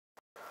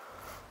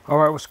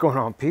Alright, what's going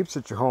on, peeps?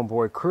 It's your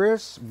homeboy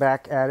Chris,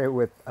 back at it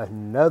with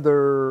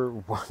another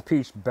One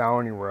Piece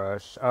Bounty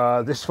Rush.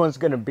 This one's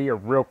going to be a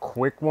real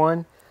quick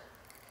one.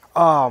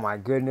 Oh my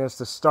goodness,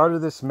 the start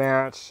of this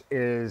match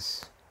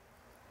is...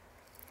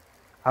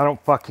 I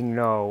don't fucking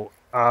know.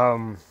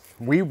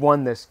 We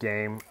won this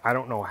game. I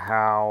don't know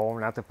how.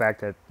 Not the fact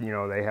that, you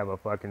know, they have a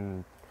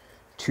fucking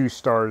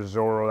 2-star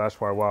Zoro.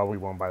 That's why, well, we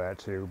won by that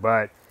too.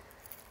 But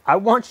I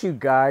want you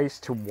guys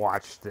to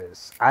watch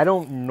this. I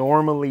don't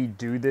normally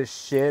do this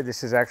shit.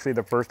 This is actually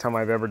the first time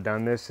I've ever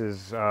done this,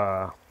 is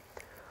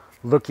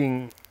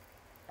looking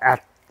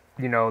at,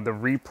 you know, the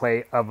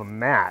replay of a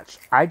match.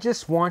 I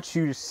just want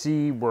you to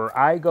see where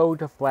I go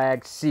to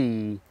flag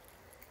C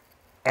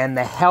and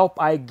the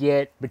help I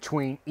get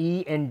between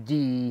E and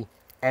D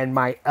and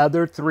my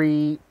other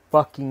 3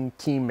 fucking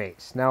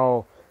teammates.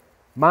 Now,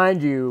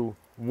 mind you,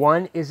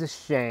 one is a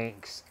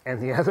Shanks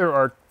and the other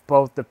are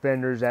both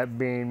defenders, that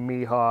being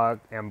Mihawk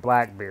and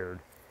Blackbeard.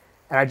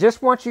 And I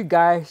just want you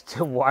guys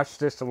to watch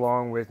this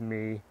along with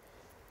me.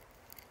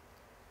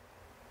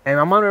 And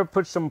I'm going to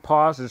put some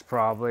pauses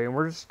probably, and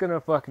we're just going to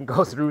fucking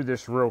go through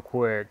this real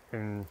quick.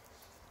 And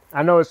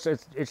I know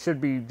it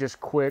should be just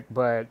quick,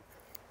 but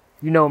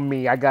you know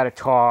me, I got to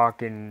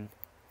talk and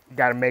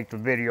got to make the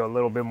video a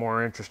little bit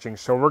more interesting.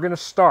 So we're going to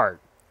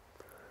start.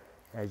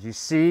 As you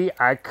see,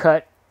 I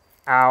cut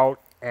out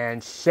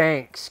and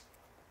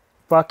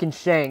fucking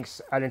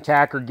Shanks, an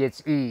attacker,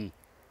 gets E.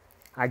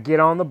 I get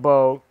on the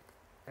boat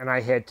and I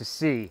head to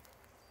C.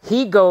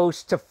 He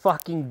goes to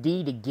fucking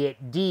D to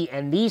get D,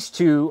 and these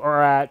two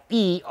are at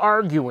E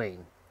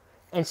arguing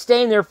and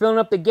staying there filling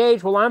up the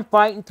gauge while I'm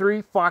fighting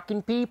 3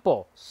 fucking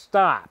people.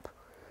 Stop.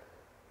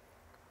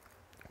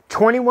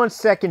 21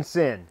 seconds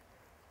in,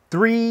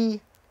 3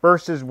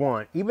 versus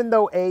 1. Even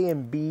though A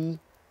and B,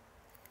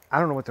 I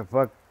don't know what the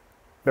fuck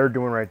they're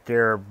doing right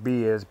there,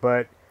 B is,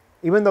 but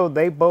even though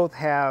they both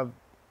have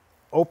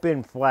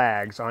open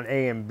flags on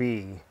A and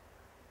B,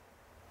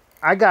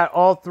 I got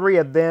all 3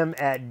 of them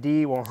at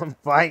D while I'm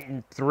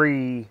fighting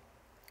 3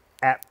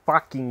 at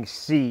fucking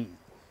C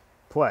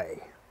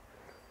play.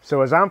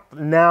 So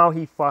now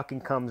he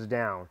fucking comes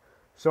down.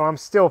 So I'm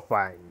still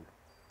fighting.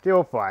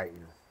 Still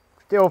fighting.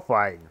 Still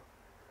fighting.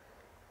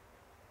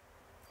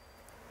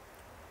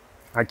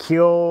 I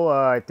kill,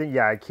 I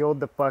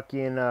killed the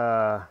fucking,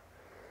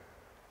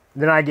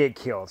 then I get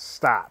killed.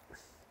 Stop.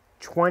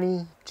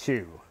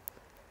 22.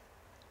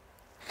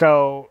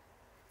 So,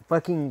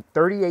 fucking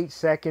 38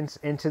 seconds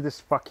into this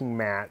fucking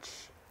match,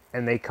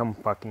 and they come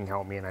fucking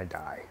help me and I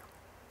die.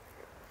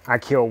 I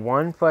kill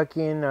 1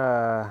 fucking,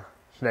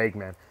 Snake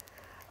Man.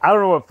 I don't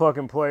know what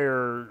fucking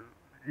player,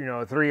 you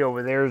know, 3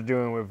 over there is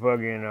doing with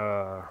fucking,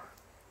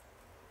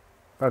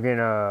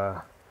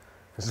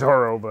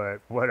 Zoro, but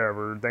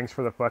whatever. Thanks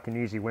for the fucking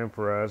easy win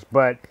for us.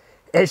 But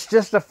it's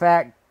just the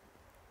fact,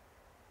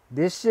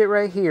 this shit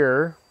right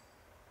here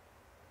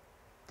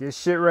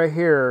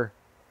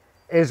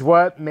is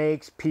what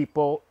makes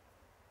people,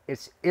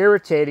 it's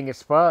irritating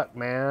as fuck,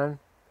 man.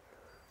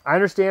 I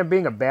understand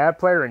being a bad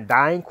player and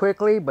dying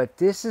quickly, but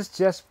this is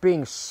just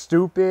being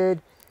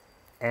stupid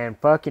and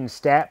fucking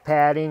stat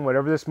padding,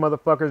 whatever this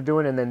motherfucker's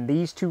doing, and then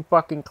these 2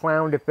 fucking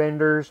clown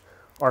defenders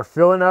are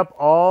filling up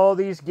all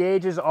these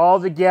gauges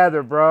all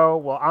together, bro,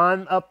 while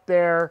I'm up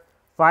there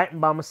fighting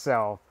by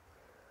myself.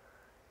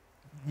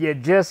 You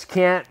just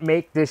can't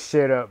make this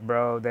shit up,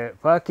 bro. That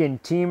fucking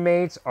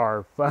teammates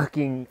are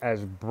fucking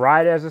as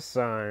bright as the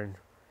sun.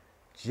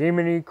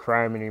 Jiminy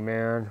criminy,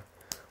 man.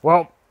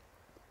 Well,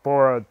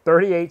 for a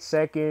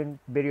 38-second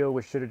video,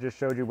 which should have just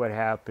showed you what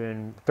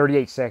happened.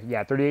 38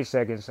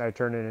 seconds, I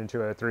turned it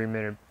into a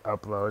 3-minute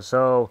upload.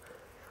 So,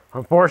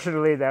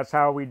 unfortunately, that's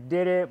how we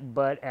did it.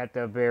 But at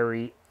the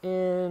very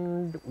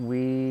end,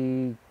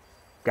 we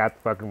got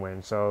the fucking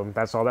win. So,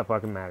 that's all that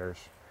fucking matters.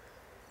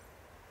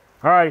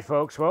 Alrighty,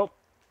 folks. Well,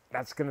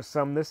 that's going to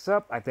sum this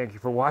up. I thank you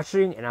for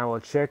watching, and I will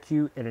check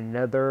you in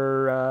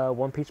another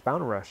One Piece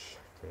Bounty Rush.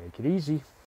 Take it easy.